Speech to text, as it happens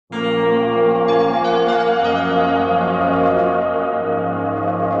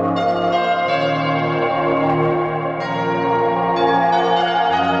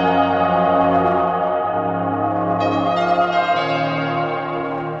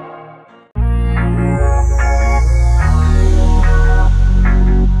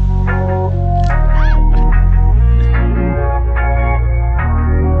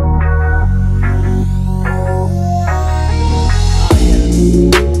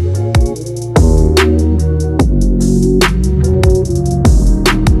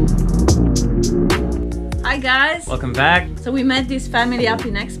welcome back. So we met this family up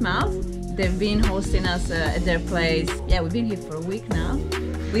in Exmouth. They've been hosting us at their place. Yeah, we've been here for a week now.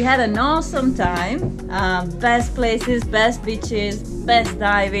 We had an awesome time. Best places, best beaches, best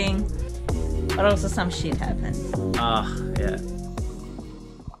diving, but also some shit happened. Yeah.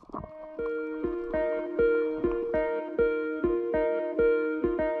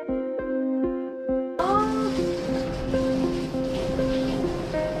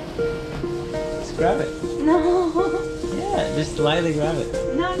 Just grab it. No. Yeah, just lightly grab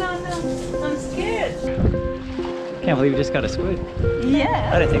it. No, no, no. I'm scared. Can't believe you just got a squid. Yeah.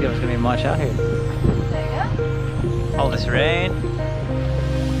 I didn't think there was gonna be much out here. There you go. All this rain.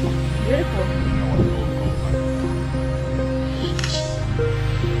 Beautiful.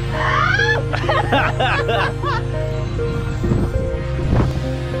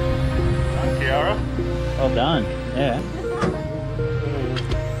 Kiara? Well done. Yeah.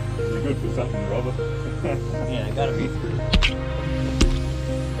 You're good for something, Robert. Yeah, it gotta be.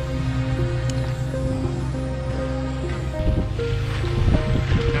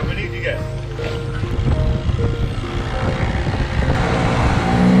 How many did you get?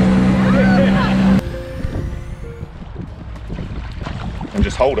 And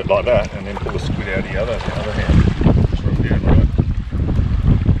just hold it like that, and then pull the squid out of the other hand. Just rub it down like that.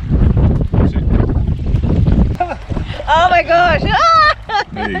 That's it. Oh my gosh!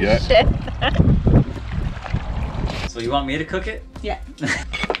 There you go. Shit. So you want me to cook it? Yeah.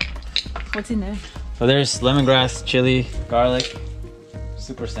 What's in there? So there's lemongrass, chili, garlic.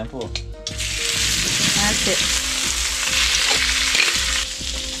 Super simple. That's it.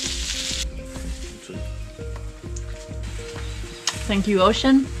 Thank you,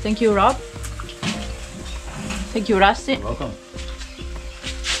 Ocean. Thank you, Rob. Thank you, Rusty. You're welcome.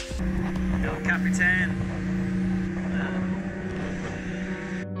 Yo, Capitan.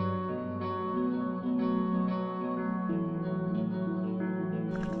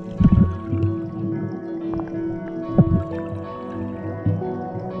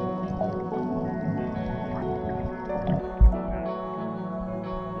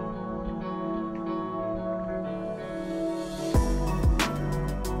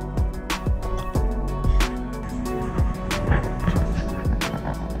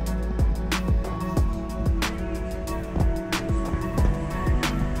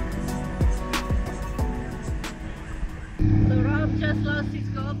 So Rob just lost his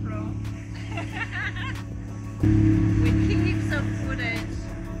GoPro. With heaps of footage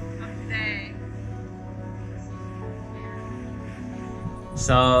of today.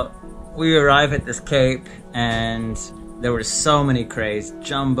 So we arrive at this cape and there were so many crays,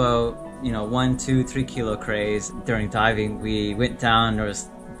 jumbo, 1, 2, 3 kilo crays. During diving, we went down, there was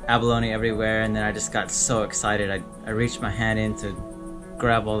abalone everywhere, and then I just got so excited. I reached my hand in to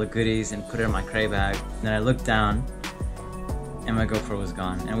grab all the goodies and put it in my cray bag. And then I looked down and my GoPro was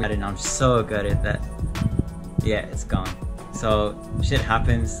gone. And I'm so gutted that, yeah, it's gone. So shit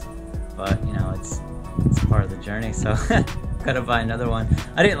happens, but it's part of the journey, so gotta buy another one.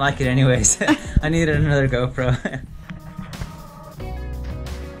 I didn't like it anyways. I needed another GoPro.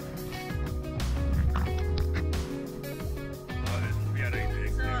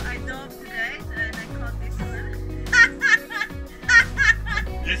 So I dove today and I caught this one.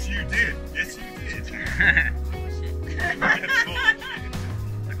 Yes, you did. Yes, you did.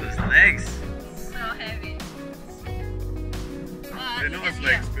 Look at those legs. So heavy. They're nice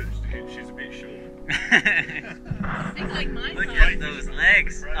legs, but she's a bit short. Think like my Look thigh. at those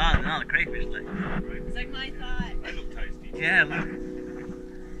legs. Oh no, the crayfish legs. It's like my thigh. They look tasty. Yeah, look.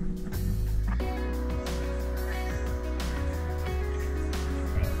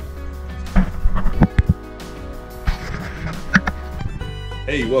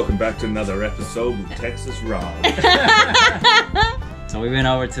 Hey, welcome back to another episode with Texas Rob. So we went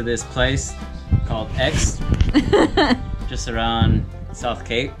over to this place called X, just around South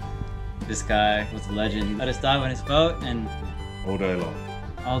Cape. This guy was a legend. He let us dive on his boat and All day long.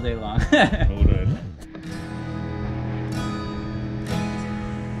 all day long. All day long.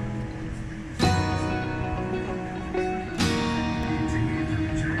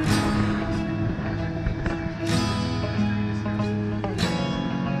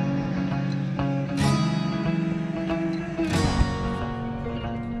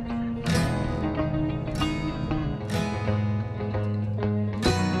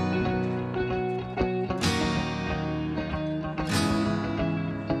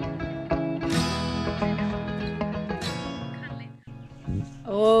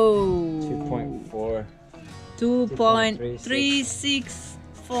 Oh. 2.4.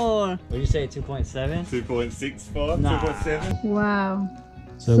 2.364. What did you say? 2.7? 2.65, Nah. 2.7. Wow.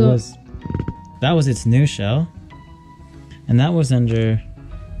 So that was its new shell. And that was under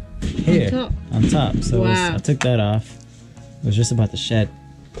here, on top. So Wow. I took that off. It was just about to shed.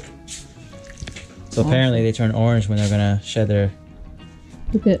 So apparently they turn orange when they're gonna shed their.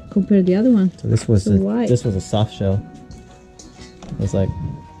 Look at compare the other one. So this was So white. this was a soft shell. It was like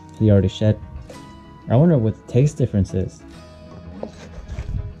he already shed. I wonder what the taste difference is.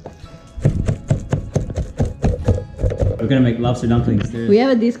 We're gonna make lobster dumplings. We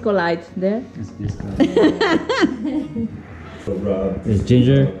have a disco light there. There's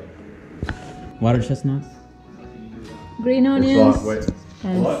ginger, water chestnuts, Green onions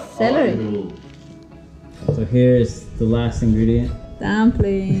and celery. So here's the last ingredient.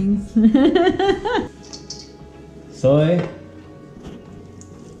 Dumplings. Soy,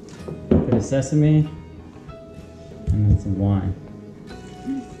 bit of sesame, and then some wine.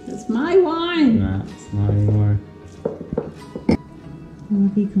 That's my wine. Nah, it's not anymore.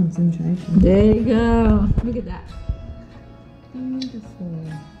 Lucky concentration. There you go. Look at that. Beautiful.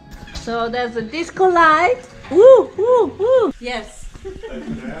 So there's a disco light. Woo, woo, woo. Yes.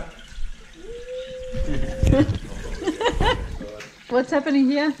 What's happening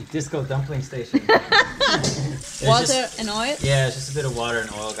here? Disco dumpling station. Water and oil? Yeah, it's just a bit of water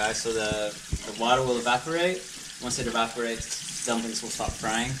and oil, guys. So the water will evaporate. Once it evaporates, dumplings will stop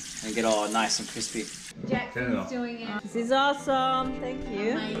frying and get all nice and crispy. Jackson's doing it. This is awesome. Thank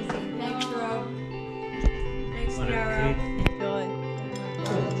you. Amazing. Thanks, Rob. Thanks, Wanna Yara. see? Enjoy.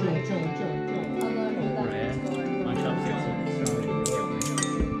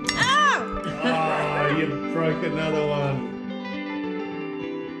 Oh, you broke another one.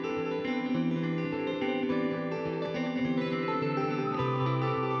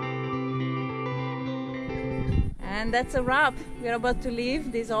 And that's a wrap. We're about to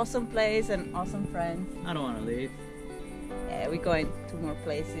leave this awesome place and awesome friends. I don't want to leave. Yeah, we're going to more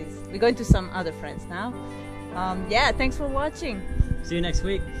places. We're going to some other friends now. Yeah, thanks for watching. See you next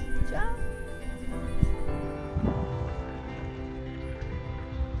week. Ciao.